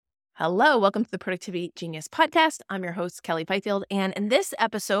Hello, welcome to the Productivity Genius Podcast. I'm your host, Kelly Fifield, and in this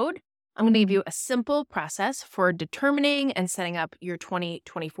episode, I'm going to give you a simple process for determining and setting up your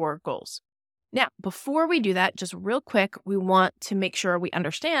 2024 goals. Now, before we do that, just real quick, we want to make sure we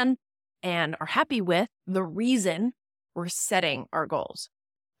understand and are happy with the reason we're setting our goals.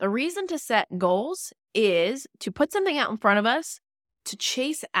 The reason to set goals is to put something out in front of us, to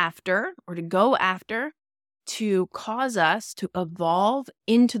chase after or to go after, to cause us to evolve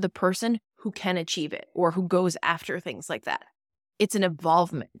into the person who can achieve it or who goes after things like that. It's an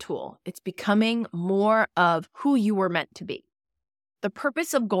evolvement tool. It's becoming more of who you were meant to be. The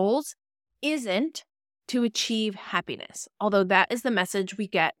purpose of goals isn't to achieve happiness, although that is the message we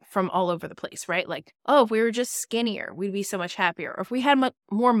get from all over the place, right? Like, oh, if we were just skinnier, we'd be so much happier. Or if we had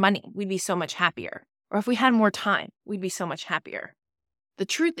more money, we'd be so much happier. Or if we had more time, we'd be so much happier. The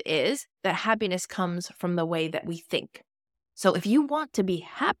truth is that happiness comes from the way that we think. So if you want to be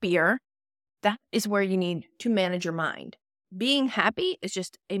happier, that is where you need to manage your mind. Being happy is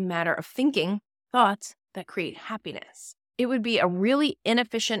just a matter of thinking thoughts that create happiness. It would be a really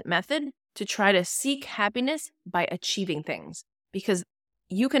inefficient method to try to seek happiness by achieving things, because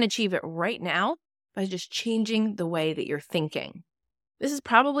you can achieve it right now by just changing the way that you're thinking. This is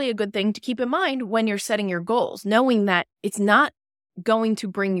probably a good thing to keep in mind when you're setting your goals, knowing that it's not going to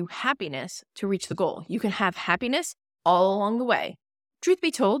bring you happiness to reach the goal. You can have happiness all along the way. Truth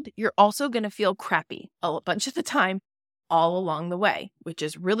be told, you're also going to feel crappy a bunch of the time all along the way, which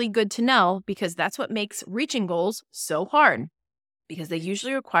is really good to know because that's what makes reaching goals so hard, because they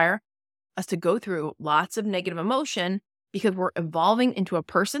usually require us to go through lots of negative emotion because we're evolving into a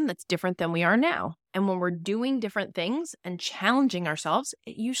person that's different than we are now. And when we're doing different things and challenging ourselves,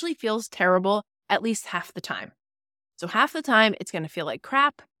 it usually feels terrible at least half the time. So half the time, it's going to feel like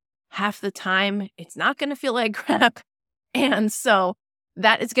crap. Half the time, it's not going to feel like crap. And so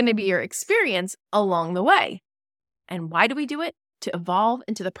that is going to be your experience along the way. And why do we do it? To evolve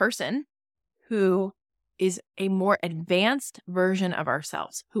into the person who is a more advanced version of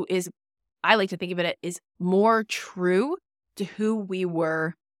ourselves, who is, I like to think of it as more true to who we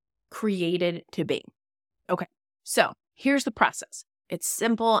were created to be. Okay, so here's the process. It's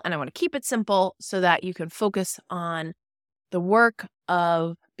simple, and I want to keep it simple so that you can focus on the work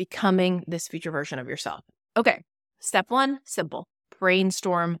of becoming this future version of yourself. Okay, step one, simple.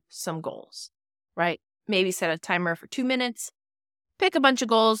 Brainstorm some goals, right? Maybe set a timer for 2 minutes, pick a bunch of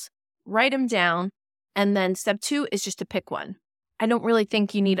goals, write them down, and then step two is just to pick one. I don't really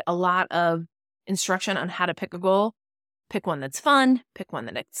think you need a lot of instruction on how to pick a goal. Pick one that's fun, pick one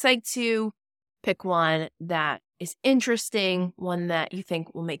that excites you, pick one that is interesting, one that you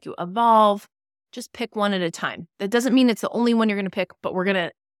think will make you evolve. Just pick one at a time. That doesn't mean it's the only one you're going to pick, but we're going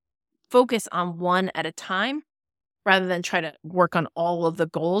to focus on one at a time rather than try to work on all of the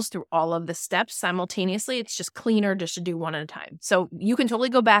goals through all of the steps simultaneously. It's just cleaner just to do one at a time. So you can totally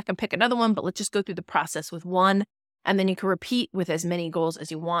go back and pick another one, but let's just go through the process with one, and then you can repeat with as many goals as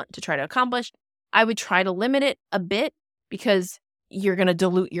you want to try to accomplish. I would try to limit it a bit because you're going to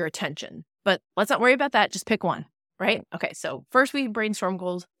dilute your attention. But let's not worry about that. Just pick one, right? Okay, so first we brainstorm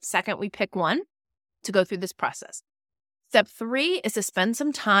goals. Second, we pick one to go through this process. Step three is to spend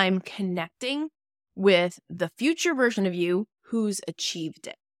some time connecting with the future version of you who's achieved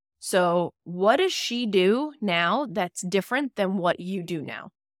it. So what does she do now that's different than what you do now?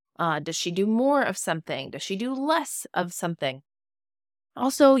 Does she do more of something? Does she do less of something?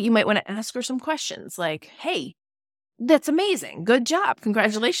 Also, you might want to ask her some questions like, hey, that's amazing. Good job.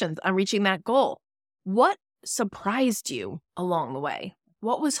 Congratulations on reaching that goal. What surprised you along the way?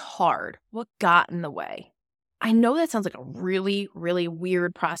 What was hard? What got in the way? I know that sounds like a really, really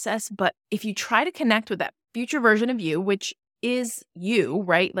weird process, but if you try to connect with that future version of you, which is you,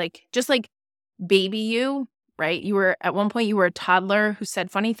 right? Like just like baby you, right? You were at one point, you were a toddler who said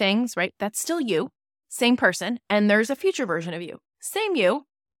funny things, right? That's still you, same person. And there's a future version of you, same you.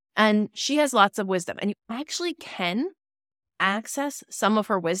 And she has lots of wisdom, and you actually can access some of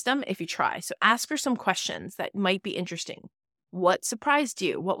her wisdom if you try. So ask her some questions that might be interesting. What surprised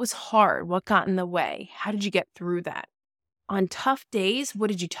you? What was hard? What got in the way? How did you get through that? On tough days, what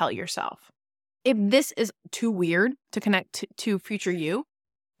did you tell yourself? If this is too weird to connect to future you,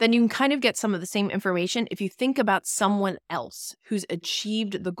 then you can kind of get some of the same information if you think about someone else who's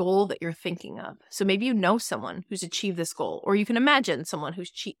achieved the goal that you're thinking of. So maybe you know someone who's achieved this goal, or you can imagine someone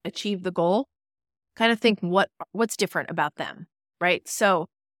who's achieved the goal. Kind of think what's different about them, right? So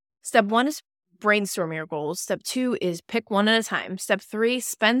step one is brainstorm your goals. Step two is pick one at a time. Step three,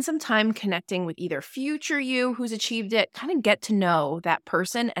 spend some time connecting with either future you who's achieved it, kind of get to know that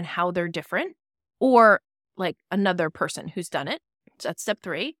person and how they're different, or like another person who's done it. So that's step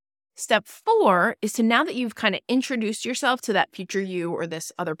three. Step 4 is to, now that you've kind of introduced yourself to that future you or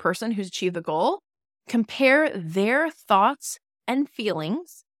this other person who's achieved the goal, compare their thoughts and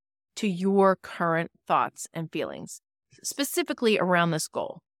feelings to your current thoughts and feelings, specifically around this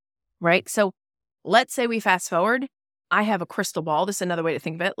goal, right? So let's say we fast forward. I have a crystal ball. This is another way to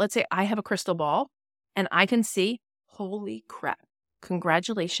think of it. Let's say I have a crystal ball and I can see, holy crap,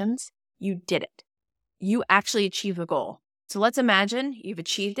 congratulations, you did it. You actually achieved the goal. So let's imagine you've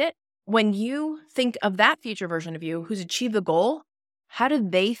achieved it. When you think of that future version of you who's achieved the goal, how do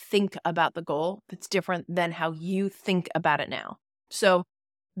they think about the goal that's different than how you think about it now? So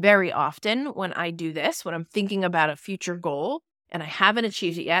very often when I do this, when I'm thinking about a future goal and I haven't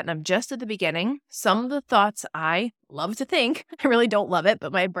achieved it yet and I'm just at the beginning, some of the thoughts I love to think, I really don't love it,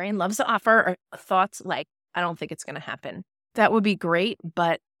 but my brain loves to offer, are thoughts like, I don't think it's going to happen. That would be great,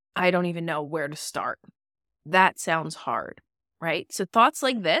 but I don't even know where to start. That sounds hard, right? So thoughts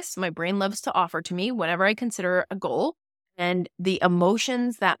like this, my brain loves to offer to me whenever I consider a goal. And the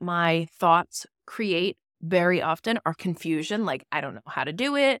emotions that my thoughts create very often are confusion, like I don't know how to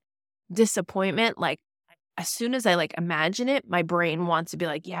do it, disappointment, like as soon as I imagine it, my brain wants to be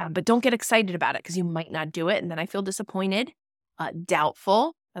like, yeah, but don't get excited about it because you might not do it. And then I feel disappointed,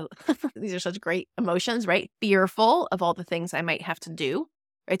 doubtful. These are such great emotions, right? Fearful of all the things I might have to do,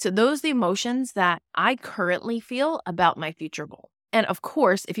 right? So those are the emotions that I currently feel about my future goal. And of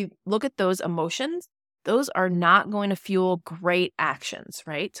course, if you look at those emotions, those are not going to fuel great actions,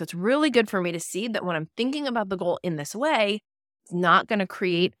 right? So it's really good for me to see that when I'm thinking about the goal in this way, it's not going to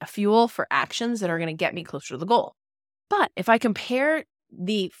create a fuel for actions that are going to get me closer to the goal. But if I compare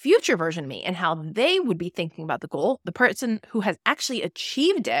the future version of me and how they would be thinking about the goal, the person who has actually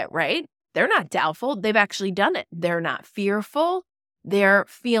achieved it, right? They're not doubtful. They've actually done it. They're not fearful. They're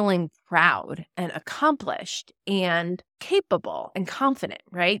feeling proud and accomplished and capable and confident,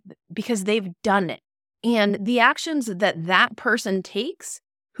 right? Because they've done it. And the actions that that person takes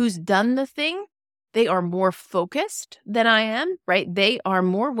who's done the thing, they are more focused than I am, right? They are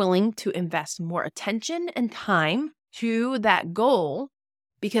more willing to invest more attention and time to that goal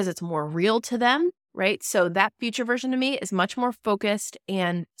because it's more real to them, right? So that future version of me is much more focused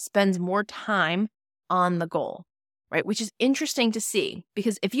and spends more time on the goal, right? Which is interesting to see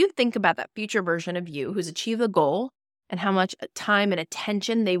because if you think about that future version of you who's achieved the goal and how much time and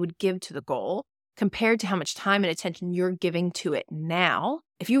attention they would give to the goal, compared to how much time and attention you're giving to it now,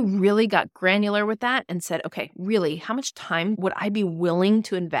 if you really got granular with that and said, okay, really, how much time would I be willing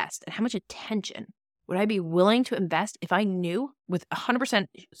to invest and how much attention would I be willing to invest if I knew with 100%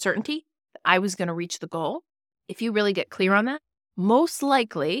 certainty that I was going to reach the goal? If you really get clear on that, most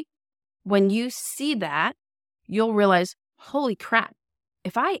likely when you see that, you'll realize, holy crap,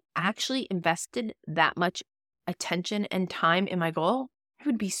 if I actually invested that much attention and time in my goal, I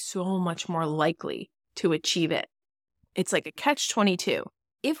would be so much more likely to achieve it. It's like a catch-22.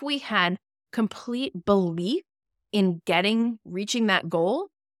 If we had complete belief in reaching that goal,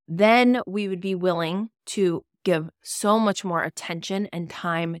 then we would be willing to give so much more attention and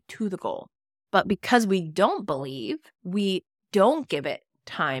time to the goal. But because we don't believe, we don't give it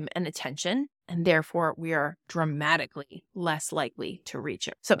time and attention, and therefore we are dramatically less likely to reach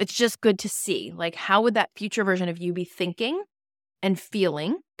it. So it's just good to see, how would that future version of you be thinking and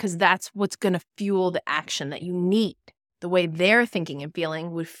feeling, because that's what's going to fuel the action that you need. The way they're thinking and feeling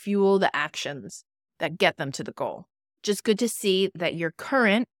would fuel the actions that get them to the goal. Just good to see that your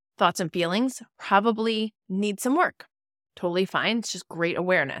current thoughts and feelings probably need some work. Totally fine. It's just great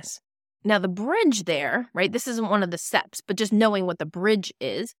awareness. Now, the bridge there, right? This isn't one of the steps, but just knowing what the bridge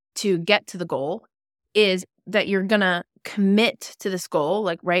is to get to the goal is that you're going to commit to this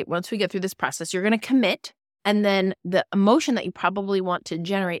goal. Right, once we get through this process, you're going to commit. And then the emotion that you probably want to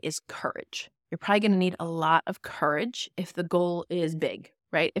generate is courage. You're probably going to need a lot of courage if the goal is big,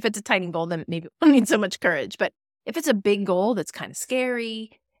 right? If it's a tiny goal, then maybe you don't need so much courage. But if it's a big goal that's kind of scary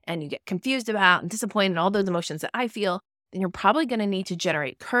and you get confused about and disappointed and all those emotions that I feel, then you're probably going to need to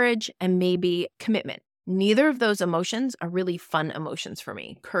generate courage and maybe commitment. Neither of those emotions are really fun emotions for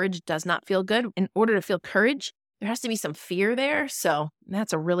me. Courage does not feel good. In order to feel courage, there has to be some fear there. So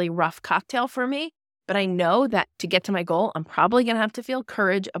that's a really rough cocktail for me. But I know that to get to my goal, I'm probably going to have to feel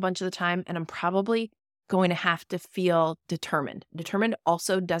courage a bunch of the time, and I'm probably going to have to feel determined. Determined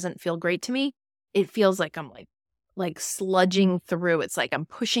also doesn't feel great to me. It feels like I'm like sludging through. It's like I'm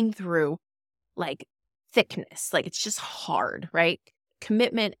pushing through thickness. It's just hard, right?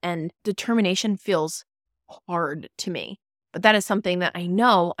 Commitment and determination feels hard to me. But that is something that I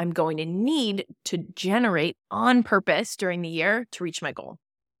know I'm going to need to generate on purpose during the year to reach my goal.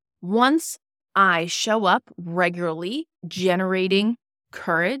 Once I show up regularly generating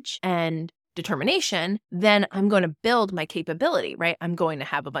courage and determination, then I'm going to build my capability, right? I'm going to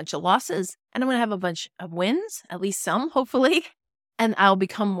have a bunch of losses and I'm going to have a bunch of wins, at least some, hopefully, and I'll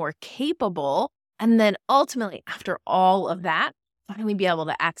become more capable. And then ultimately, after all of that, finally be able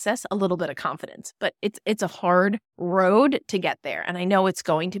to access a little bit of confidence. But it's a hard road to get there. And I know it's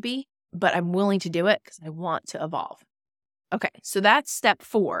going to be, but I'm willing to do it because I want to evolve. Okay, so that's step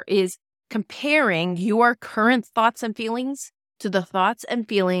 4 is comparing your current thoughts and feelings to the thoughts and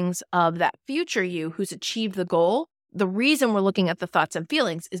feelings of that future you who's achieved the goal. The reason we're looking at the thoughts and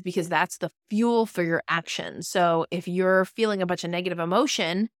feelings is because that's the fuel for your action. So if you're feeling a bunch of negative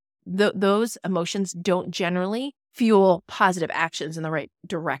emotion, those emotions don't generally fuel positive actions in the right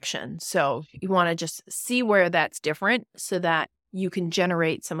direction. So you want to just see where that's different so that you can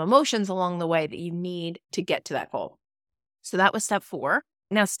generate some emotions along the way that you need to get to that goal. So that was step 4.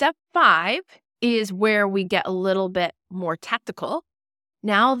 Now, step 5 is where we get a little bit more tactical.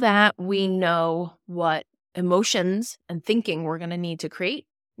 Now that we know what emotions and thinking we're going to need to create,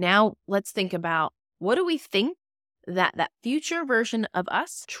 now let's think about what do we think that future version of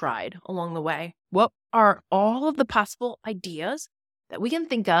us tried along the way? What are all of the possible ideas that we can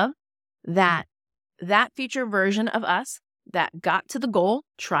think of that future version of us that got to the goal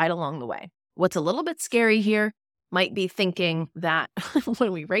tried along the way? What's a little bit scary here might be thinking that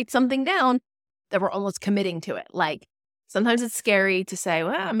when we write something down, that we're almost committing to it. Like sometimes it's scary to say,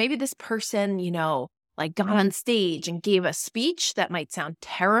 well, maybe this person, like got on stage and gave a speech that might sound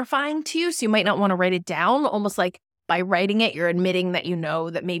terrifying to you. So you might not want to write it down. Almost like by writing it, you're admitting that you know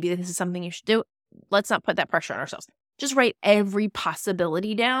that maybe this is something you should do. Let's not put that pressure on ourselves. Just write every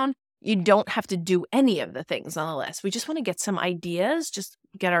possibility down. You don't have to do any of the things on the list. We just want to get some ideas, just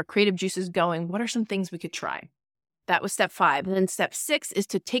get our creative juices going. What are some things we could try? That was step 5. And then step 6 is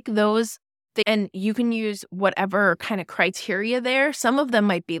to take those and you can use whatever kind of criteria there. Some of them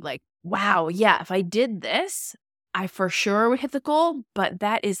might be like, wow, yeah, if I did this, I for sure would hit the goal, but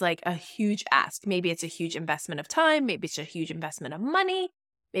that is like a huge ask. Maybe it's a huge investment of time. Maybe it's a huge investment of money.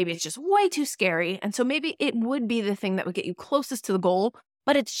 Maybe it's just way too scary. And so maybe it would be the thing that would get you closest to the goal,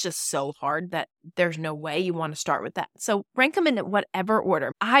 but it's just so hard that there's no way you want to start with that. So rank them in whatever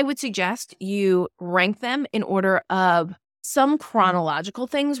order. I would suggest you rank them in order of some chronological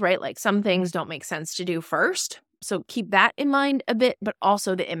things, right? Like some things don't make sense to do first. So keep that in mind a bit, but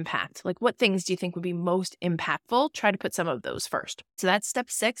also the impact. Like what things do you think would be most impactful? Try to put some of those first. So that's step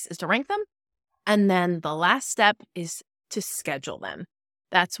 6 is to rank them. And then the last step is to schedule them.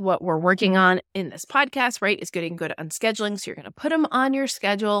 That's what we're working on in this podcast, right? Is getting good on scheduling. So you're going to put them on your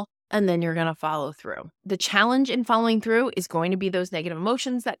schedule and then you're going to follow through. The challenge in following through is going to be those negative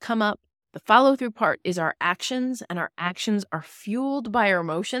emotions that come up. The follow through part is our actions, and our actions are fueled by our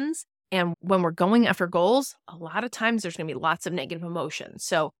emotions. And when we're going after goals, a lot of times there's going to be lots of negative emotions.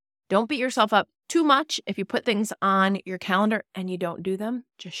 So don't beat yourself up too much if you put things on your calendar and you don't do them.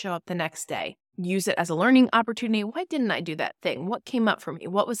 Just show up the next day. Use it as a learning opportunity. Why didn't I do that thing? What came up for me?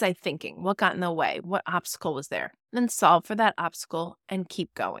 What was I thinking? What got in the way? What obstacle was there? Then solve for that obstacle and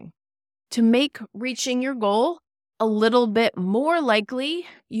keep going. To make reaching your goal a little bit more likely,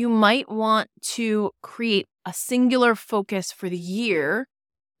 you might want to create a singular focus for the year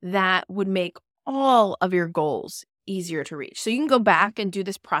that would make all of your goals easier to reach. So you can go back and do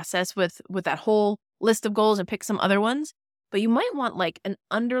this process with that whole list of goals and pick some other ones, but you might want like an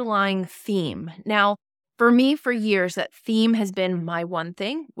underlying theme. Now, for me, for years, that theme has been my one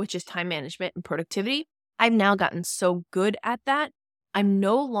thing, which is time management and productivity. I've now gotten so good at that. I'm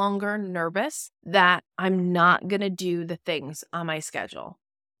no longer nervous that I'm not going to do the things on my schedule.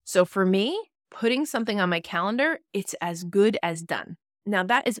 So for me, putting something on my calendar, it's as good as done. Now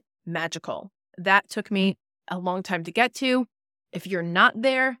that is magical. That took me a long time to get to. If you're not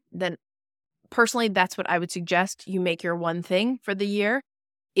there, then personally, that's what I would suggest you make your one thing for the year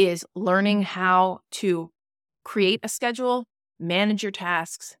is learning how to create a schedule, manage your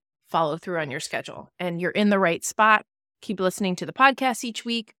tasks, follow through on your schedule. And you're in the right spot. Keep listening to the podcast each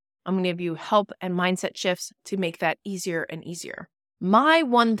week. I'm going to give you help and mindset shifts to make that easier and easier. My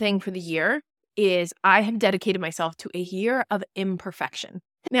one thing for the year is I have dedicated myself to a year of imperfection.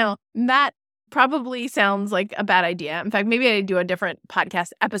 Now, that probably sounds like a bad idea. In fact, maybe I do a different podcast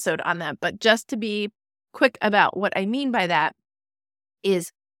episode on that. But just to be quick about what I mean by that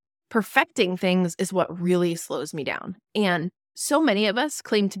is perfecting things is what really slows me down. And so many of us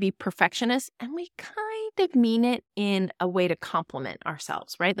claim to be perfectionists, and we kind of mean it in a way to compliment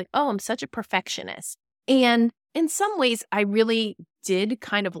ourselves, right? Like, oh, I'm such a perfectionist. And in some ways, I really did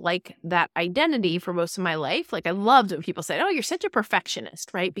kind of like that identity for most of my life. Like I loved when people said, oh, you're such a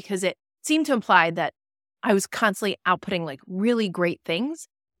perfectionist, right? Because it seemed to imply that I was constantly outputting like really great things.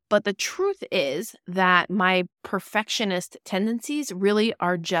 But the truth is that my perfectionist tendencies really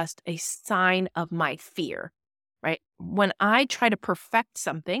are just a sign of my fear, right? When I try to perfect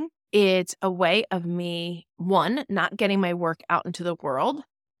something, it's a way of me, one, not getting my work out into the world.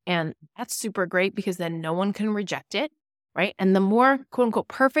 And that's super great because then no one can reject it, right? And the more quote unquote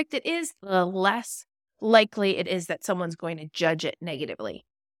perfect it is, the less likely it is that someone's going to judge it negatively.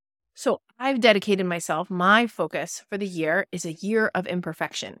 So I've dedicated myself, my focus for the year is a year of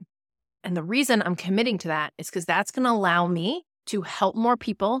imperfection. And the reason I'm committing to that is because that's going to allow me to help more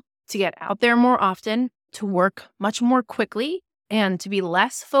people, to get out there more often, to work much more quickly, and to be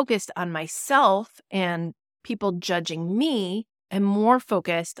less focused on myself and people judging me and more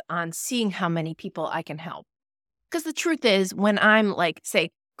focused on seeing how many people I can help. Because the truth is, when I'm like,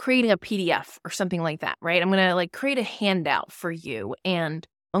 say, creating a PDF or something like that, right? I'm going to like create a handout for you and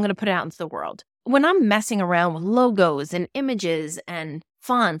I'm going to put it out into the world. When I'm messing around with logos and images and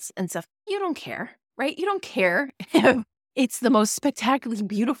fonts and stuff, you don't care, right? You don't care if it's the most spectacularly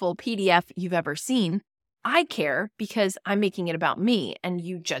beautiful PDF you've ever seen. I care because I'm making it about me and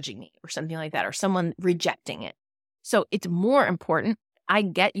you judging me or something like that, or someone rejecting it. So it's more important I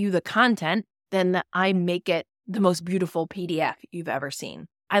get you the content than that I make it the most beautiful PDF you've ever seen.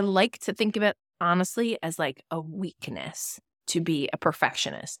 I like to think of it honestly as like a weakness to be a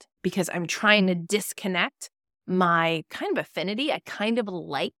perfectionist because I'm trying to disconnect my kind of affinity. I kind of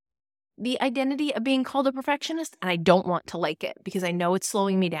like the identity of being called a perfectionist and I don't want to like it because I know it's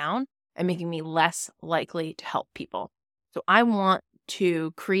slowing me down and making me less likely to help people. So I want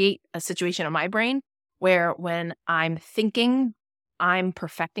to create a situation in my brain where when I'm thinking I'm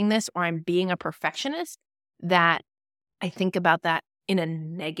perfecting this or I'm being a perfectionist, that I think about that in a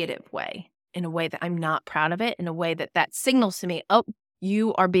negative way, in a way that I'm not proud of it, in a way that signals to me, oh,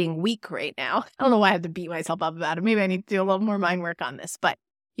 you are being weak right now. I don't know why I have to beat myself up about it. Maybe I need to do a little more mind work on this, but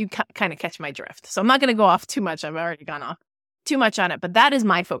you kind of catch my drift. So I'm not going to go off too much. I've already gone off too much on it, but that is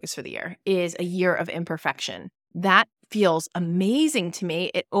my focus for the year, is a year of imperfection. That feels amazing to me.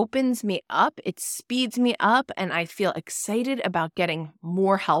 It opens me up, it speeds me up, and I feel excited about getting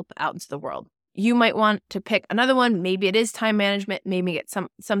more help out into the world. You might want to pick another one. Maybe it is time management, maybe it's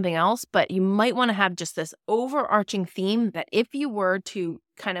something else, but you might want to have just this overarching theme that if you were to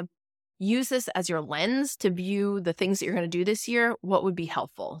kind of use this as your lens to view the things that you're going to do this year, what would be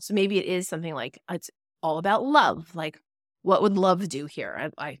helpful? So maybe it is something like it's all about love. Like, what would love do here?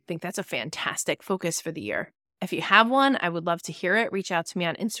 I think that's a fantastic focus for the year. If you have one, I would love to hear it. Reach out to me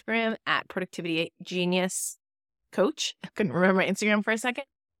on Instagram at Productivity Genius Coach. I couldn't remember my Instagram for a second.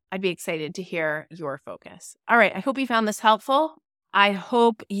 I'd be excited to hear your focus. All right. I hope you found this helpful. I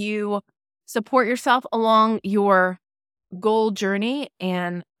hope you support yourself along your goal journey,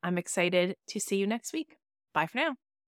 and I'm excited to see you next week. Bye for now.